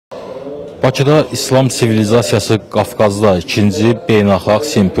Bakıda İslam Sivilizasiyası Qafqazda 2-ci Beynəlxalq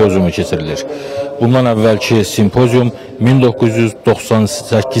Simpoziumu keçirilir. Bundan əvvəlki simpozium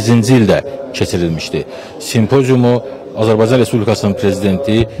 1998-ci ildə keçirilmişdi. Simpoziumu Azərbaycan Respublikasının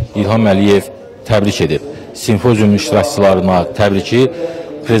Prezidenti İlham Əliyev təbrik edib. Simpoziumun iştirakçılarına təbriki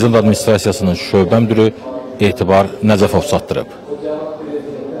Prezident Administrasiyasının şöbə müdürü Etibar Nəcəfov çatdırıb.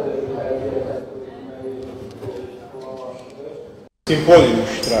 Simpozium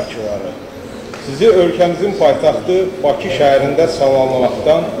iştirakçıları, sizi ölkəmizin paytaxtı Bakı şəhərində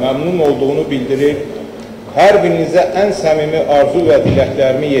salamlamaqdan məmnun olduğunu bildirir, hər birinizə ən səmimi arzu və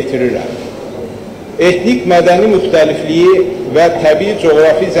diləklərimi yetirirəm. Etnik mədəni müxtəlifliyi və təbii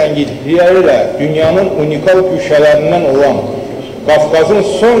coğrafi zənginlikləri ilə dünyanın unikal güşələrindən olan Qafqazın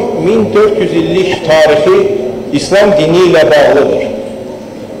son 1400 illik tarixi İslam dini ilə bağlıdır.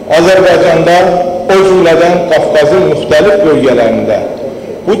 Azərbaycanda, o cümlədən Qafqazın müxtəlif bölgələrində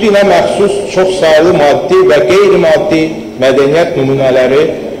bu dinə məxsus çox sayılı maddi və qeyri-maddi mədəniyyət nümunələri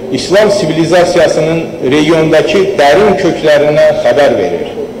İslam sivilizasiyasının regiondakı dərin köklərindən xəbər verir.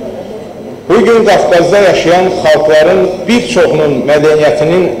 Bugün Qafqazda yaşayan xalqların bir çoxunun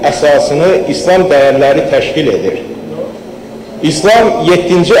mədəniyyətinin əsasını İslam dəyərləri təşkil edir. İslam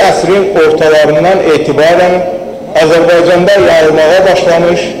 7-ci əsrin ortalarından etibarən Azərbaycanda yayılmağa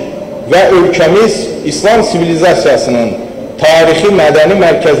başlamış və ölkəmiz İslam sivilizasiyasının tarixi mədəni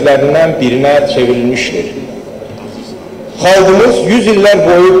mərkəzlərindən birinə çevrilmişdir. Xalqımız 100 illər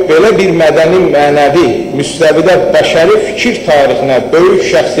boyu belə bir mədəni, mənəvi, müstəvidə bəşəri fikir tarixinə böyük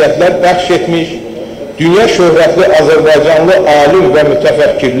şəxsiyyətlər bəxş etmiş, dünya şöhrətli Azərbaycanlı alim və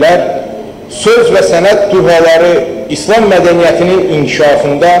mütəfəkkirlər, söz və sənət duhaları İslam mədəniyyətinin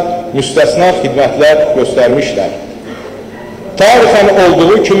inkişafında müstəsna xidmətlər göstərmişlər. Tarixən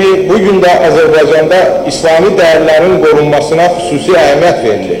olduğu kimi bugün də Azərbaycanda İslami dəyərlərin qorunmasına xüsusi əhəmiyyət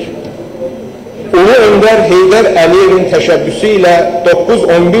verilir. Ulu Öndər Heydər Əliyevin təşəbbüsü ilə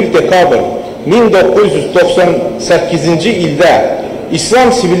 9-11 dekabr 1998-ci ildə İslam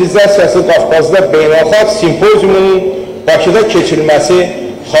Sivilizasiyası Qafqazda Beynəlxalq Simpoziumunun Bakıda keçirilməsi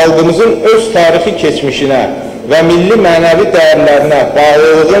xalqımızın öz tarixi keçmişinə və milli mənəvi dəyərlərinə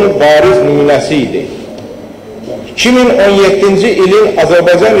bağlılığın bariz nümunəsi idi. 2017-ci ilin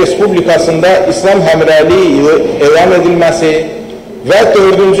Azərbaycan Respublikasında İslam həmrəyliyi ili elan edilməsi və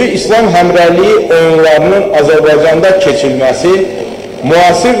 4-cü İslam həmrəyliyi oyunlarının Azərbaycanda keçirilməsi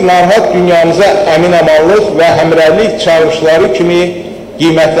müasir narahat dünyamıza əmin-amanlıq və həmrəylik çağırışları kimi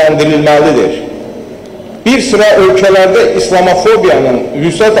qiymətləndirilməlidir. Bir sıra ölkələrdə İslamofobiyanın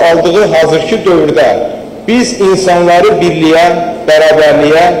vüsət aldığı hazırki dövrdə biz insanları birliyə,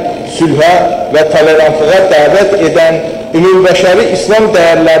 bərabərliyə, sülhə və tolerantlığa dəvət edən ümumbəşəri İslam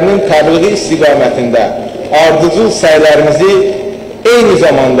dəyərlərinin təbliği istiqamətində ardıcıl səylərimizi, eyni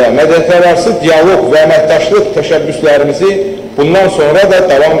zamanda mədəniyyətlərarası dialoq və əməkdaşlıq təşəbbüslərimizi bundan sonra da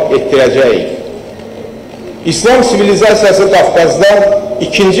davam etdirəcəyik. İslam Sivilizasiyası Qafqazda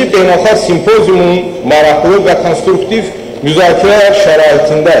 2-ci Beynəlxalq Simpoziumunun maraqlı və konstruktiv müzakirələr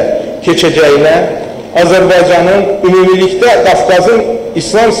şəraitində keçəcəyinə, Azərbaycanın ümumilikdə Qafqazın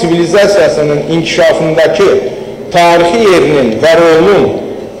İslam sivilizasiyasının inkişafındakı tarixi yerinin və rolunun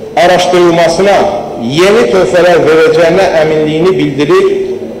araşdırılmasına yeni töhfələr verəcəyinə əminliyini bildirir,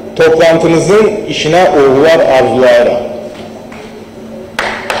 toplantınızın işinə uğurlar arzulayırıq.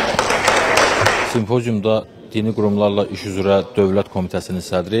 Simpoziumda dini qurumlarla iş üzrə Dövlət Komitəsinin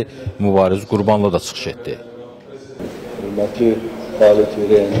sədri Mübariz Qurbanlı da çıxış etdi. Hörmətli Xalid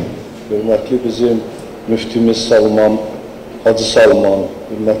Ürən, hörmətli bizim müftimiz Salman, Hacı Salman,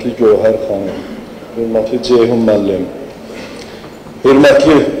 hörmətli Gövhər xanım, hörmətli Ceyhun müəllim,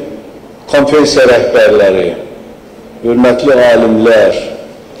 hörmətli konferensiya rəhbərləri, hörmətli alimlər,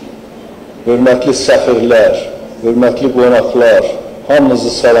 hörmətli səfirlər, hörmətli qonaqlar,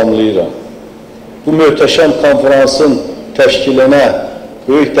 hamınızı salamlayıram. Bu möhtəşəm konferansın təşkilinə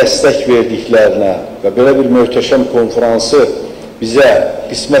böyük dəstək verdiklərinə və belə bir möhtəşəm konferansı bizə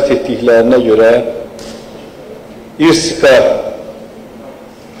qismət etdiklərinə görə İrsika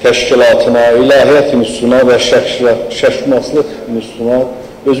təşkilatına, İlahiyyət İnstitutuna və Şərqşünaslıq İnstitutuna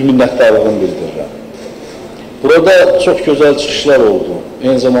öz minnətdarlığımı bildirirəm. Burada çox gözəl çıxışlar oldu.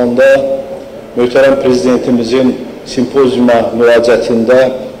 Eyni zamanda möhtərəm prezidentimizin simpoziuma müraciətində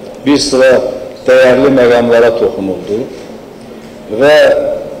bir sıra dəyərli məqamlara toxunuldu və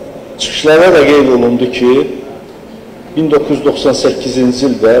çıxışlara da qeyd olundu ki, 1998-ci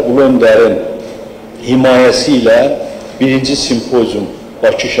ildə Ulu Öndərin himayəsi ilə 1-ci simpozium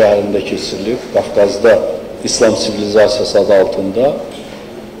Bakı şəhərində keçirilib, Qafqazda İslam Sivilizasiyası adı altında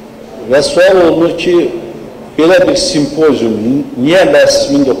və sual olunur ki, belə bir simpozium niyə məhz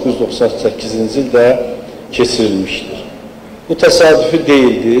 1998-ci ildə keçirilmişdir? Bu təsadüfi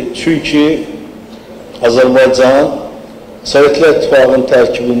deyildi, çünki Azərbaycan Sovetlər İttifaqının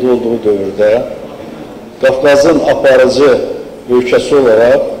tərkibində olduğu dövrdə Qafqazın aparıcı ölkəsi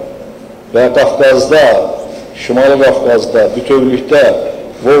olaraq və Qafqazda, Şimali Qafqazda, bütövlükdə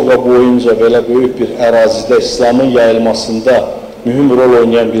Volqa boyunca belə böyük bir ərazidə İslamın yayılmasında mühüm rol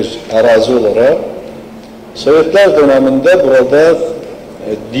oynayan bir ərazi olaraq Sovetlər dönəmində burada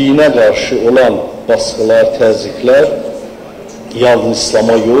dinə qarşı olan baskılar, təzyiqlər yalnız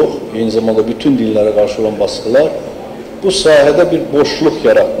İslama yox, eyni zamanda bütün dinlərə qarşı olan baskılar bu sahədə bir boşluq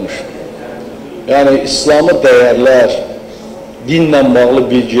yaratmış. Yəni, İslamı dəyərlər, dinlə bağlı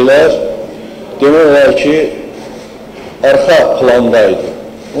bilgilər demək olar ki, arxa plandaydı.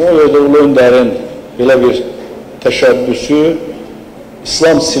 Ona görə də Ulu Öndərin belə bir təşəbbüsü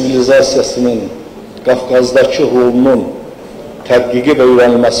İslam sivilizasiyasının Qafqazdakı rolunun tədqiqi və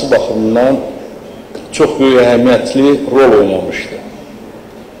öyrənilməsi baxımından çox böyük əhəmiyyətli rol oynamışdı.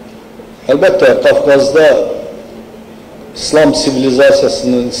 Əlbəttə, Qafqazda İslam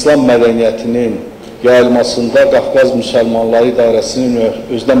sivilizasiyasının, İslam mədəniyyətinin yayılmasında Qafqaz müsəlmanları idarəsinin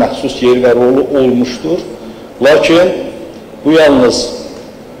özünə məxsus yeri və rolu olmuşdur. Lakin bu yalnız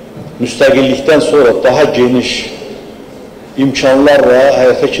müstəqillikdən sonra daha geniş imkanlarla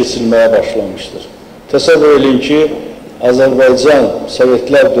həyata keçirilməyə başlamışdır. Təsəvvür edin ki, Azərbaycan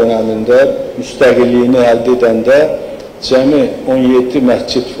Sovetlər dönəmində müstəqilliyini əldə edəndə cəmi 17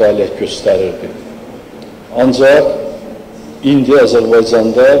 məscid fəaliyyət göstərirdi. Ancaq indi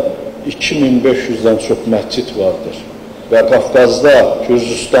Azərbaycanda 2500-dən çox məscid vardır və Qafqazda,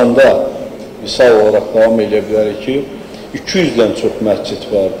 Gürcüstanda misal olaraq davam edə bilərik ki, 200-dən çox məscid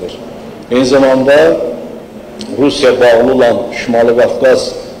vardır. Eyni zamanda Rusiya bağlı olan Şimali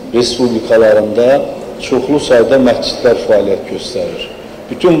Qafqaz respublikalarında çoxlu sayda məscidlər fəaliyyət göstərir.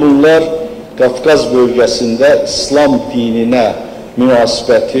 Bütün bunlar Qafqaz bölgəsində İslam dininə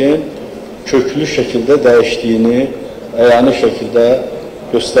münasibətin köklü şəkildə dəyişdiyini əyani şəkildə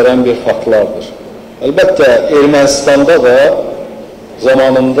göstərən bir faktlardır. Əlbəttə, Ermənistanda da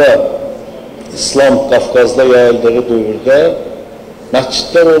zamanında İslam Qafqazda yayıldığı dövrdə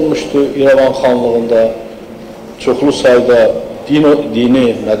məscidlər olmuşdu İrəvan xanlığında, çoxlu sayda dini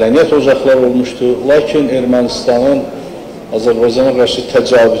mədəniyyət ocaqları olmuşdu. Lakin Ermənistanın Azərbaycana qarşı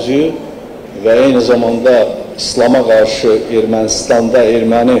təcavüzü və eyni zamanda İslama qarşı Ermənistanda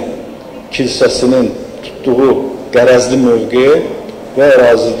erməni kilsəsinin tutduğu qərəzli mövqe və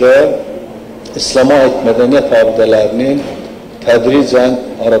ərazidə İslama aid mədəniyyət abidələrinin tədricən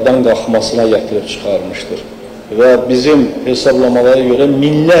aradan qalxmasına gətirib çıxarmışdır. Və bizim hesablamalara görə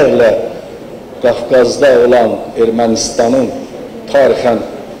minlərlə Qafqazda olan Ermənistanın tarixən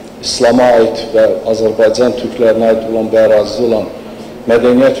İslama aid və Azərbaycan türklərinə aid olan və ərazidə olan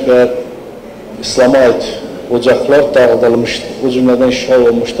mədəniyyət və İslama aid ocaqlar dağıdılmışdır. O cümlədən işğal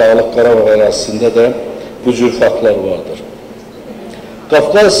olmuş Dağlıq Qarabağ ərazisində də bu cür faktlar vardır.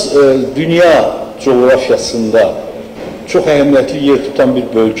 Qafqaz dünya coğrafiyasında çox əhəmiyyətli yer tutan bir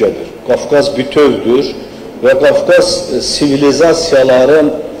bölgədir. Qafqaz bütövdür və Qafqaz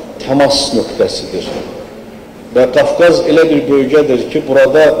sivilizasiyaların təmas nöqtəsidir. Və Qafqaz elə bir bölgədir ki,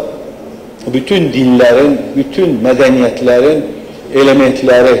 burada bütün dinlərin, bütün mədəniyyətlərin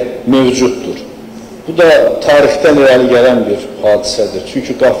elementləri mövcuddur. Bu da tarixdən irəli gələn bir hadisədir.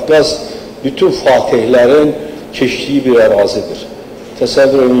 Çünki Qafqaz bütün fatihlərin keçdiyi bir ərazidir.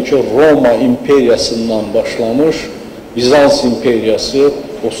 Təsəvvür edin ki, Roma imperiyasından başlamış, Bizans imperiyası,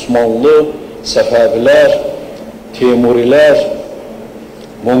 Osmanlı, Səfəvilər, Teymurilər,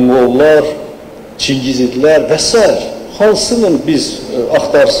 Monqollar, Çingizidlər və s. hansının biz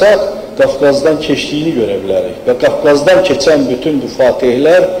axtarsaq, Qafqazdan keçdiyini görə bilərik. Və Qafqazdan keçən bütün bu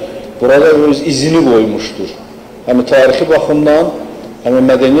fatihlər burada öz izini qoymuşdur. Həm tarixi baxımdan, həm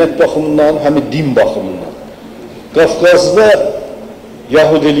mədəniyyət baxımından, həm din baxımından. Qafqazda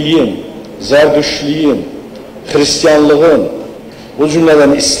Yahudiliyin, Zərdüştliyin, Xristiyanlığın, o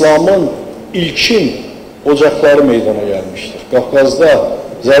cümlədən İslamın ilkin ocaqları meydana gəlmişdir. Qafqazda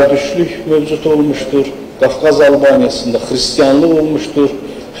Zərdüştlük mövcud olmuşdur, Qafqaz Albaniyasında Xristiyanlıq olmuşdur,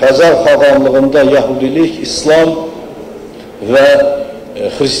 Xəzər xaqanlığında Yahudilik, İslam və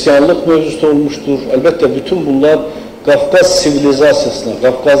Xristiyanlıq mövcud olmuşdur. Əlbəttə, bütün bunlar Qafqaz sivilizasiyasına,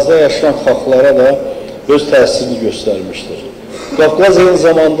 Qafqazda yaşayan xalqlara da öz təsirini göstərmişdir. Qafqaz eyni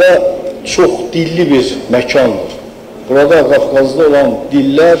zamanda çox dilli bir məkandır. Burada Qafqazda olan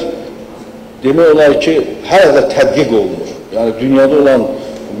dillər demək olar ki, hələ də tədqiq olunur. Yəni, dünyada olan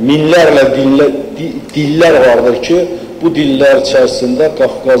minlərlə dillər vardır ki, bu dillər içərisində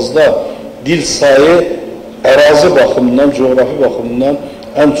Qafqazda dil sayı ərazi baxımından, coğrafi baxımından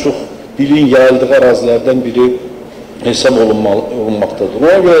ən çox dilin yayıldığı ərazilərdən biri hesab olunmaqdadır.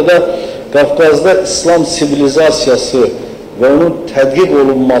 Ona görə də Qafqazda İslam sivilizasiyası və onun tədqiq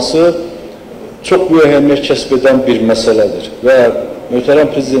olunması çox böyük əhəmiyyət kəsb edən bir məsələdir. Və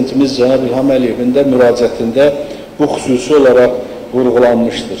möhtərəm prezidentimiz Cənab İlham Əliyevin də müraciətində bu xüsusi olaraq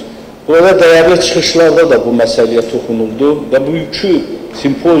vurğulanmışdır. Burada dəyərli çıxışlarda da bu məsələyə toxunuldu və bugünkü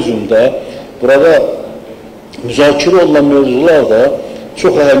simpoziumda burada müzakirə olunan mövzular da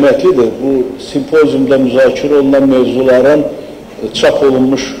çox əhəmiyyətlidir. Bu simpoziumda müzakirə olunan mövzuların çap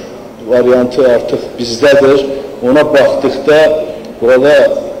olunmuş variantı artıq bizdədir. Ona baxdıqda burada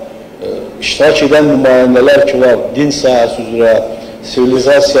iştirak edən nümayəndələr ki var, din sahəsi üzrə,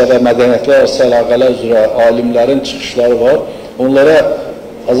 sivilizasiya və mədəniyyətlər arası əlaqələr üzrə alimlərin çıxışları var. Onlara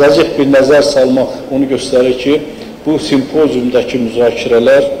azacıq bir nəzər salmaq onu göstərir ki, bu simpoziumdakı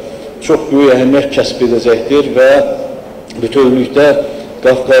müzakirələr çox böyük əhəmiyyət kəsb edəcəkdir və bütövlükdə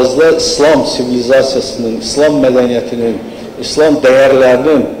Qafqazda İslam sivilizasiyasının, İslam mədəniyyətinin, İslam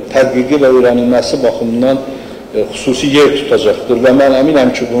dəyərlərinin tədqiqi və öyrənilməsi baxımından xüsusi yer tutacaqdır və mən əminəm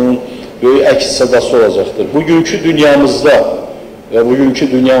ki, bunun böyük əks sədası olacaqdır. Bugünkü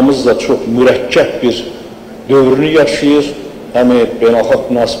dünyamız da çox mürəkkəb bir dövrünü yaşayır. Həm beynəlxalq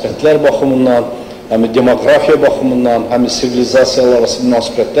münasibətlər baxımından, həm demografiya baxımından, həm sivilizasiyalar arası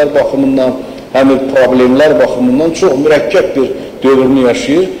münasibətlər baxımından, həm problemlər baxımından çox mürəkkəb bir dövrünü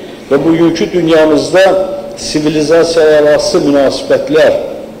yaşayır və bugünkü dünyamızda sivilizasiyalar arası münasibətlər,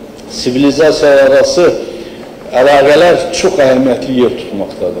 sivilizasiyalar arası əlaqələr çox əhəmiyyətli yer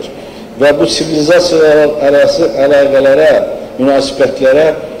tutmaqdadır. Və bu sivilizasiyalar arası əlaqələrə, münasibətlərə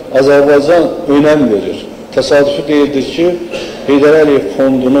Azərbaycan önəm verir. Təsadüfi deyildir ki, Heydər Əliyev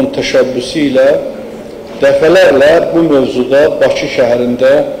Fondunun təşəbbüsü ilə dəfələrlə bu mövzuda Bakı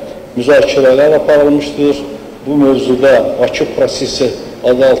şəhərində müzakirələr aparılmışdır. Bu mövzuda Bakı prosesi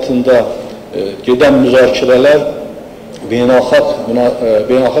adı altında gedən müzakirələr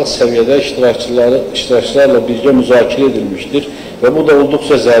beynəlxalq səviyyədə iştirakçılarla birgə müzakirə edilmişdir və bu da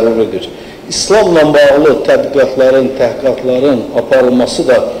olduqca zəruridir. İslamla bağlı tədqiqatların, təhqiqatların aparılması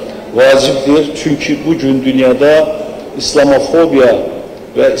da vacibdir. Çünki bugün dünyada İslamofobiya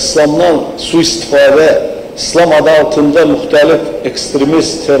və İslamdan su-istifadə, İslam adı altında müxtəlif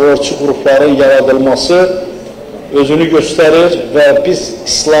ekstremist, terrorçu qrupların yaradılması özünü göstərir və biz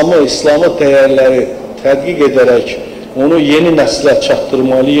İslamı dəyərləri tədqiq edərək onu yeni nəslə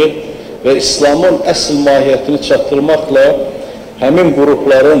çatdırmalıyıq və İslamın əsl mahiyyətini çatdırmaqla həmin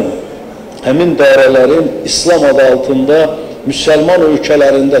qrupların, həmin dairələrin İslam adı altında müsəlman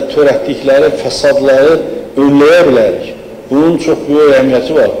ölkələrində törətdikləri fəsadları önləyə bilərik. Bunun çox böyük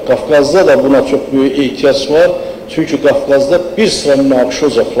əhəmiyyəti var. Qafqazda da buna çox böyük ehtiyac var. Çünki Qafqazda bir sıra münaqişə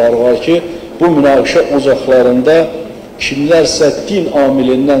ocaqları var ki, bu münaqişə ocaqlarında kimlərsə din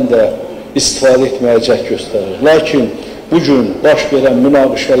amilindən də istifadə etməyə cəhd göstərir. Lakin bugün baş verən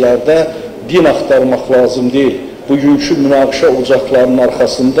münaqişələrdə din axtarmaq lazım deyil. Bugünkü münaqişə ocaqlarının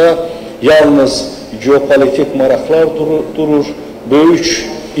arxasında yalnız geopolitik maraqlar durur, böyük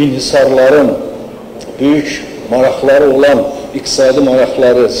inhisarların, böyük maraqları olan, iqtisadi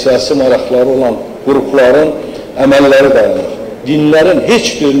maraqları, siyasi maraqları olan qrupların əməlləri dayanır. Dinlərin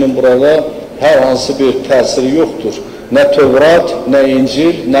heç birinin burada hər hansı bir təsiri yoxdur. Nə Tövrat, nə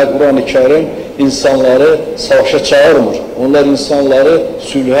İncil, nə Quran-ı Kərim insanları savaşa çağırmır. Onlar insanları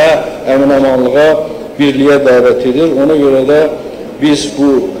sülhə, əmin-amanlığa, birliyə dəvət edir. Ona görə də biz bu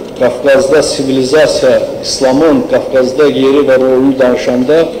Qafqazda sivilizasiya, İslamın Qafqazda yeri və rolunu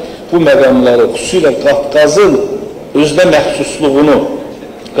danışanda bu məqamları, xüsusilə Qafqazın özdə məxsusluğunu,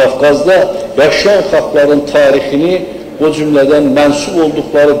 Qafqazda yaşayan xalqların tarixini, o cümlədən mənsub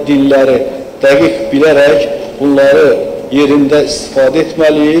olduqları dinləri dəqiq bilərək bunları yerində istifadə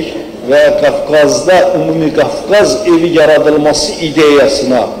etməliyik və Qafqazda ümumi Qafqaz evi yaradılması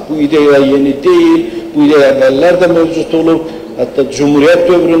ideyasına, bu ideya yeni deyil, bu ideya əvvəllər də mövcud olub, hətta Cumhuriyyət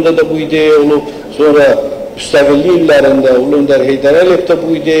dövründə də bu ideya olub, sonra müstəqillik illərində Ulu Öndər Heydər Əliyev də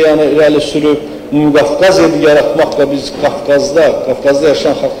bu ideyanı irəli sürüb, ümumi Qafqaz evi yaratmaqla biz Qafqazda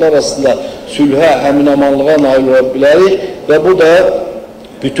yaşayan xalqlar arasında sülhə, əmin-amanlığa nail ola bilərik və bu da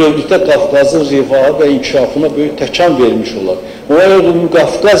bütövlükdə Qafqazın rifahı və inkişafına böyük təkan vermiş olar. Ona görə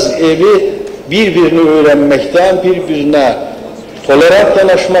Qafqaz evi bir-birini öyrənməkdən, bir-birinə tolerant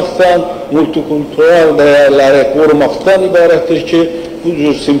yanaşmaqdan, multikultural dəyərləri qorumaqdan ibarətdir ki, bu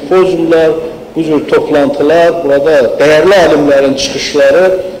cür simpoziumlar, bu cür toplantılar, burada dəyərli alimlərin çıxışları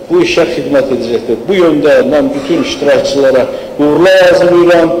bu işə xidmət edəcəkdir. Bu yöndə mən bütün iştirakçılara uğurlar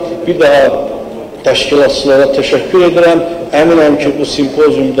arzulayıram, bir daha təşkilatçılara təşəkkür edirəm. Əminəm ki, bu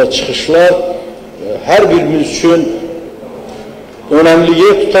simpoziumda çıxışlar hər birimiz üçün önəmli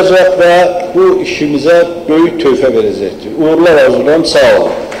yer tutacaq və bu işimizə böyük töhfə verəcəkdir. Uğurlar arzulayıram, sağ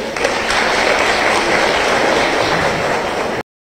olun.